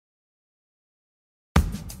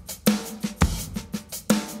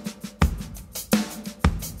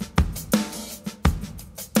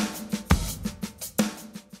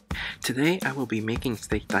Today I will be making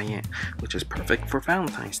Steak Diane, which is perfect for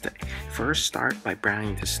Valentine's Day. First, start by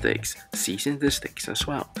browning the steaks. Season the steaks as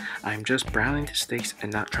well. I'm just browning the steaks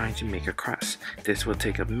and not trying to make a crust. This will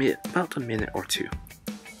take about a minute or two.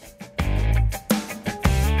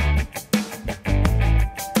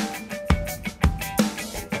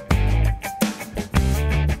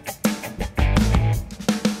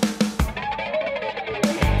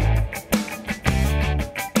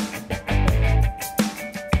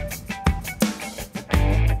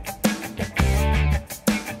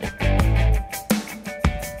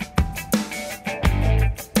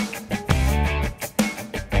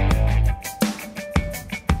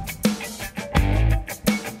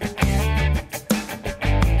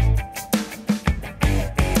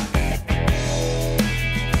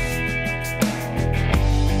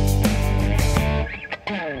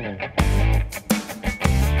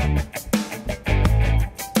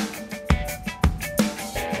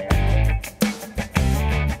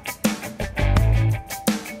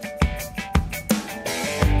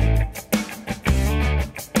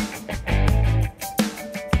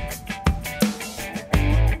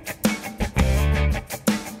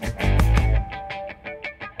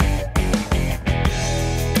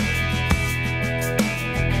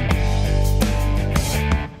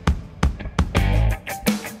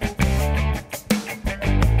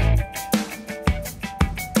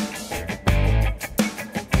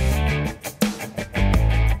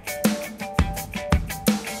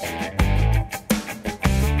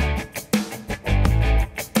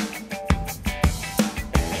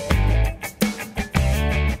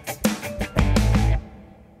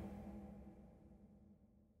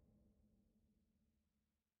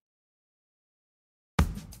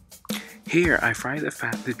 Here, I fry the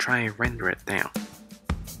fat to try and render it down.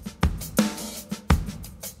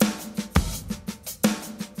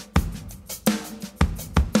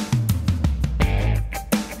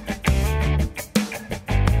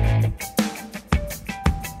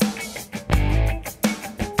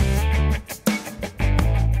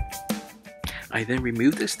 I then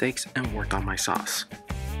remove the steaks and work on my sauce.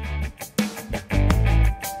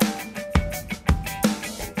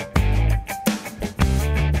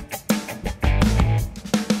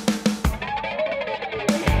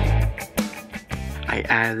 I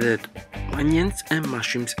added onions and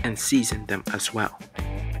mushrooms and seasoned them as well.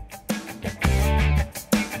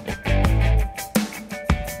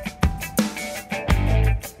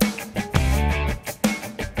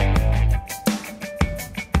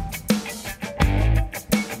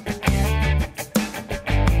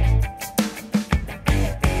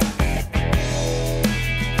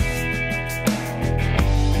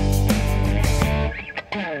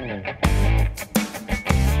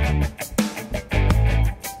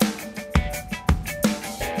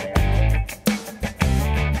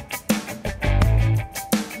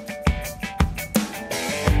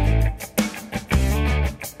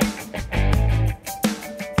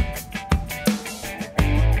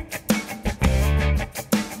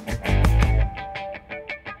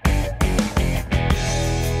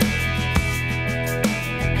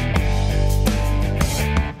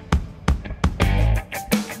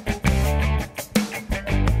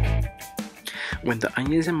 When the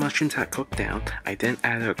onions and mushrooms had cooked down, I then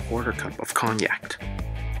added a quarter cup of cognac.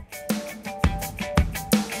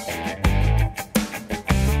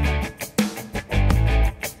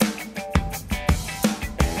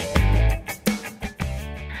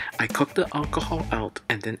 I cooked the alcohol out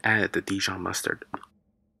and then added the Dijon mustard.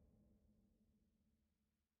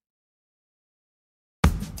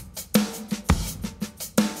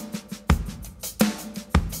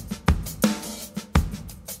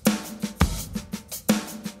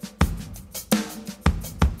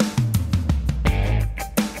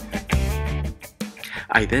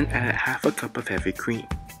 I then added half a cup of heavy cream.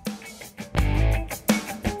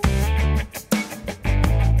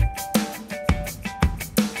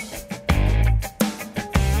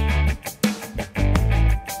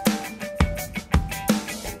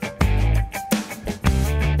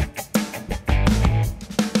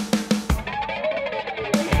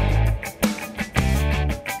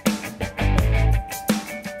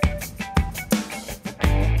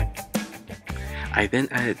 I then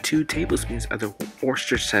added 2 tablespoons of the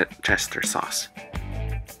Worcestershire sauce.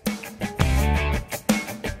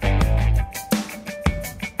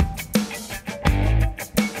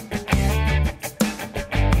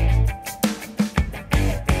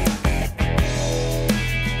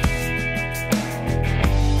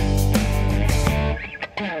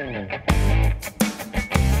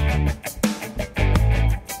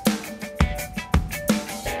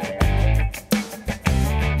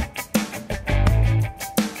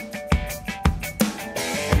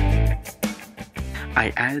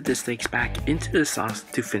 added the steaks back into the sauce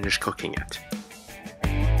to finish cooking it.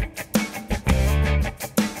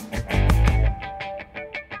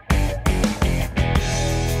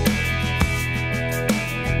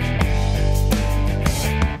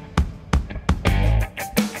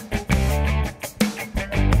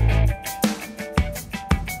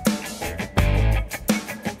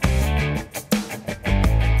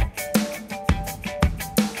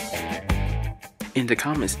 In the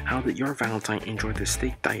comments, how did your Valentine enjoy the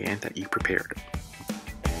steak Diane that you prepared?